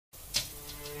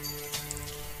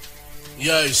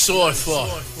Yo, Cypher.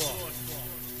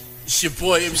 It's your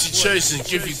boy MC Chosen,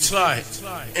 GoOfy TAI.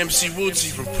 MC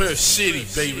Woodzie from Perth City,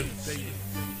 baby.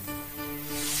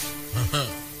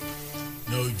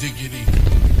 No diggity.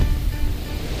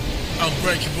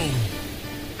 Unbreakable.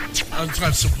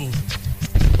 Untouchable.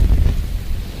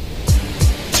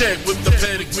 Check with the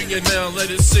pedigree and now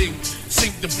let it sing.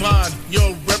 Sink the bond,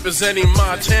 yo, representing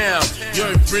my town.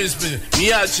 Yo, Brisbane,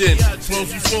 Miagin,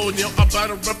 12-4, yo, I about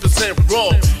to represent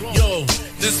raw. Yo,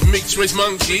 this mixed race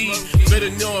monkey, better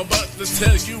know about to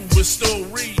tell you a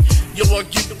story. Yo, I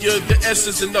give you the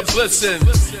essence and the blessing.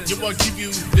 Yo, I give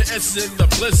you the essence and the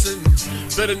blessing.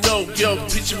 Better know, yo,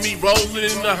 picture me rolling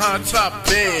in the high top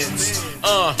bands.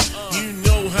 You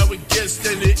know how it gets,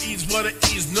 then it is what it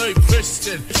is, no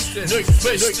question. No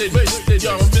question.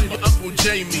 Yo, I'm in my Uncle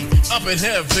Jamie, up in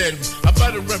heaven. I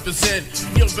better represent,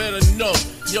 yo, better know.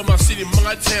 Yo, my city,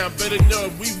 my town, better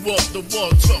know. We walk the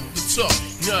walk, talk the talk.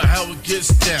 You know how it gets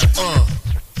down,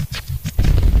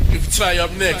 GoOfy TAI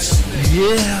up next.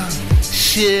 Yeah,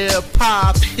 hip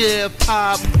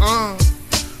hop,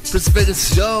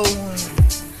 Perspectives, yo.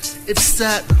 It's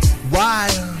that why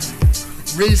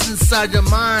raised inside your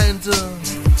mind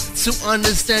to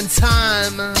understand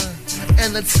time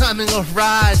and the timing of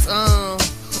rides.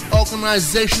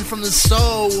 Organization from the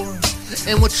soul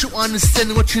and what you understand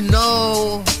and what you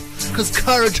know. Cause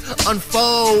courage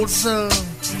unfolds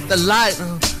the light,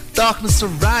 darkness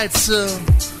of rights.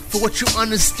 For what you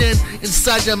understand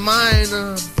inside your mind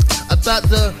about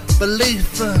the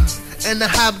belief and the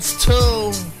habits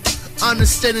too.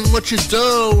 Understanding what you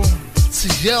do. So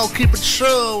yo, keep it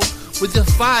true with your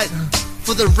fight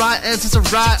for the right answers to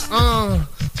right.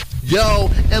 Yo,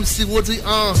 MC Woodzie.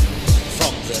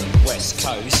 From the west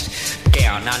coast,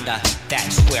 down under,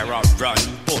 that's where I roam.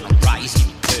 Born and raised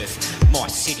in Perth, my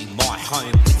city, my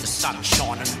home, with the sun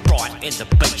shining bright and the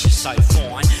beach is so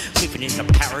fine. Living in the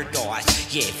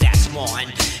paradise, yeah, that's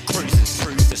mine. Cruising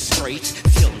through the streets,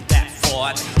 feeling that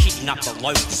vibe. Hitting up the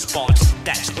local spots,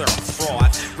 that's where I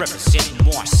thrive. Representing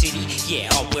my city, yeah,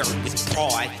 I wear it with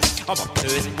pride. I'm a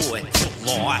Perth boy for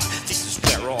life, this is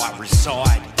where I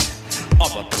reside.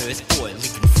 I'm a Perth boy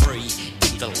living free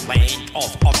in the land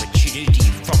of opportunity.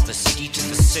 From the city to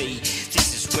the sea,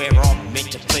 this is where I'm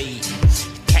meant to be.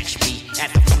 Catch me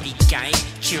at the footy game,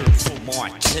 cheering for my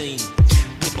team.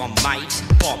 With my mates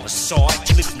by my side,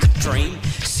 living the dream.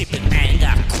 Sipping and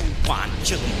a cool one,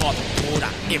 chilling by the border.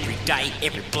 Every day,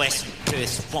 every blessing,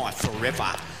 Perth's mine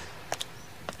forever.